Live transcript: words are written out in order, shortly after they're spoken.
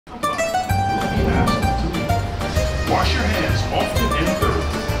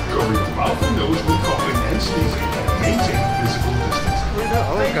those with covenants, maintain physical distance.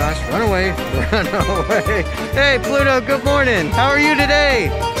 Oh gosh, run away, run away. Hey Pluto, good morning. How are you today?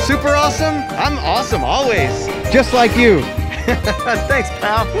 Super awesome? I'm awesome always, just like you. Thanks,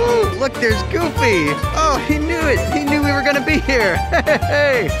 pal. Woo, look, there's Goofy. Oh, he knew it. He knew we were gonna be here.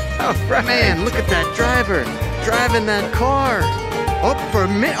 Hey, all right. Man, look at that driver driving that car. Oh, for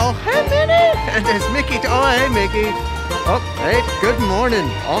me. Oh, hey, Minnie. And there's Mickey. Oh, hey, Mickey. Oh, hey, good morning.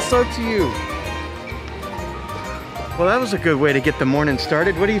 Also to you. Well, that was a good way to get the morning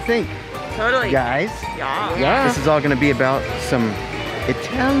started. What do you think? Totally. Guys? Yeah. This is all gonna be about some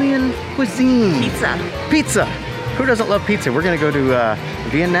Italian cuisine. Pizza. Who doesn't love pizza? We're gonna go to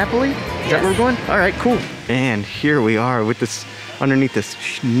Via Napoli. Is that where we're going? All right, cool. And here we are with this, underneath this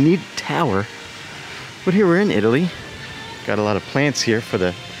neat tower. But here we're in Italy. Got a lot of plants here for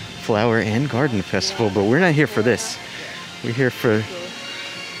the Flower and Garden Festival, but we're not here for this. We're here for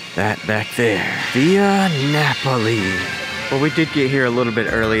that back there. Via Napoli. Well, we did get here a little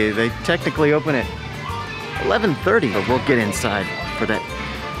bit early. They technically open at 11:30, but we'll get inside for that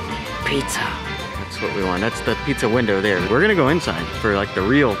pizza. That's what we want. That's the pizza window there. We're gonna go inside for like the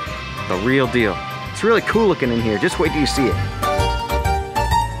real deal. It's really cool looking in here. Just wait till you see it.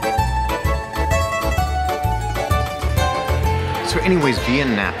 So anyways, Via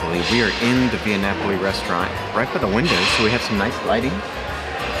Napoli. We are in the Via Napoli restaurant right by the windows, so we have some nice lighting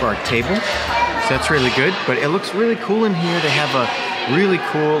for our table. So that's really good, but it looks really cool in here. They have a really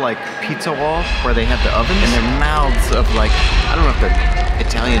cool like pizza wall where they have the ovens and their mouths of like, I don't know if they're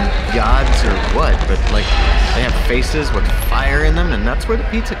Italian gods or what, but like they have faces with fire in them, and that's where the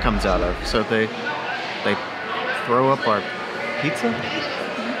pizza comes out of. So they throw up our pizza.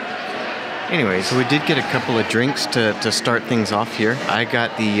 Anyway, so we did get a couple of drinks to start things off here. I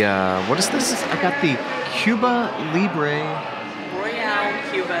got the, what is this? I got the Cuba Libre.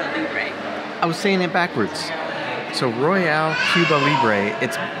 Royale Cuba Libre. I was saying it backwards. So Royale Cuba Libre,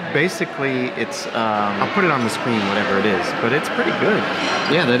 it's basically, I'll put it on the screen, whatever it is, but it's pretty good.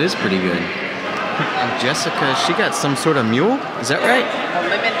 Yeah, that is pretty good. And Jessica, she got some sort of mule, is that right? A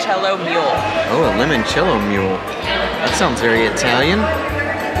limoncello mule. Oh, a limoncello mule. That sounds very Italian.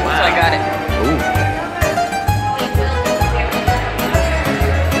 Wow. So I got it. Ooh.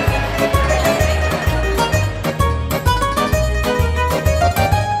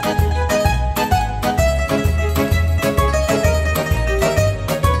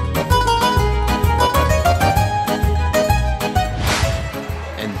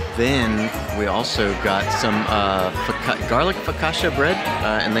 Then we also got some garlic focaccia bread,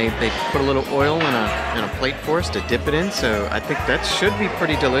 and they put a little oil in a plate for us to dip it in, so I think that should be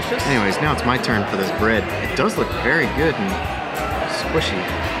pretty delicious. Anyways, now it's my turn for this bread. It does look very good and squishy.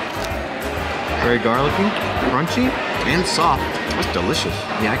 Very garlicky, crunchy, and soft. It's delicious.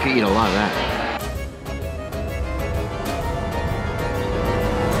 Yeah, I could eat a lot of that.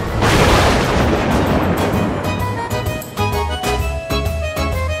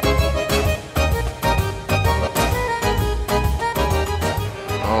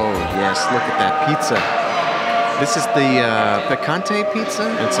 Look at that pizza. This is the picante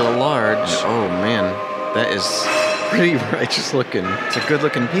pizza. It's a large. Oh man, that is pretty righteous looking. It's a good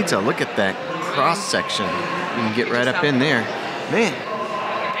looking pizza. Look at that cross section. You can get right up in there. Man,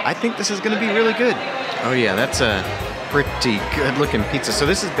 I think this is gonna be really good. Oh yeah, that's a pretty good looking pizza. So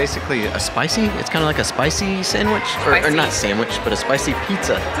this is basically a spicy, it's kind of like a spicy sandwich. Or not sandwich, but a spicy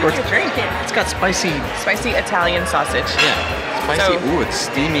pizza. It's a drink. It's got spicy Italian sausage. Yeah. Spicy. So, ooh, it's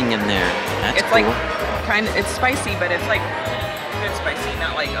steaming in there. That's it's cool. Like it's spicy, but it's like good spicy,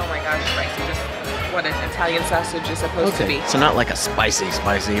 not like oh my gosh spicy. Just what an Italian sausage is supposed to be. So not like a spicy,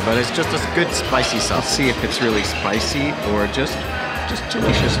 but it's just a good spicy sauce. Let's see if it's really spicy or just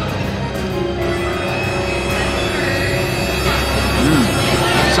delicious.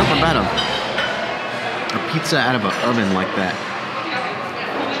 Something about a pizza out of an oven like that.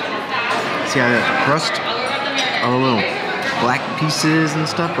 See how that crust, all the little black pieces and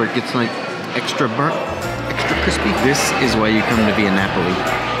stuff, where it gets like extra burnt, extra crispy. This is why you come to Via Napoli.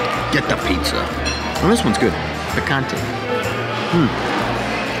 Get the pizza. Oh, this one's good. Picante.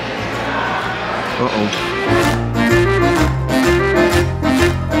 Uh-oh.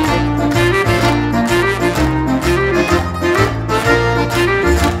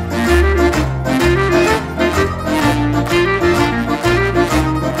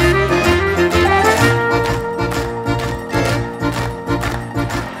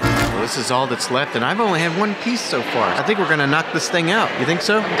 This is all that's left, and I've only had one piece so far. I think we're gonna knock this thing out. You think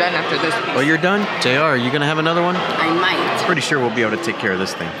so? I'm done after this piece. Oh, you're done? JR, are you gonna have another one? I might. Pretty sure we'll be able to take care of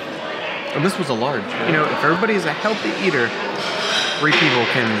this thing. And this was a large. You know, if everybody is a healthy eater, 3 people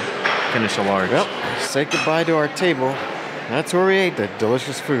can finish a large. Well, say goodbye to our table. That's where we ate the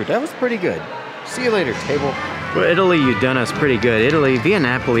delicious food. That was pretty good. See you later, table. Well, Italy, you've done us pretty good. Italy, Via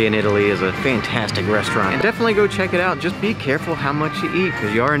Napoli in Italy is a fantastic restaurant. And definitely go check it out. Just be careful how much you eat,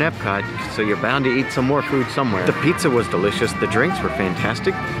 because you are in Epcot, so you're bound to eat some more food somewhere. The pizza was delicious. The drinks were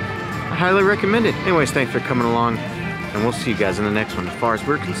fantastic. I highly recommend it. Anyways, thanks for coming along, and we'll see you guys in the next one. As far as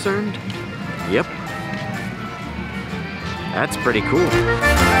we're concerned, yep. That's pretty cool.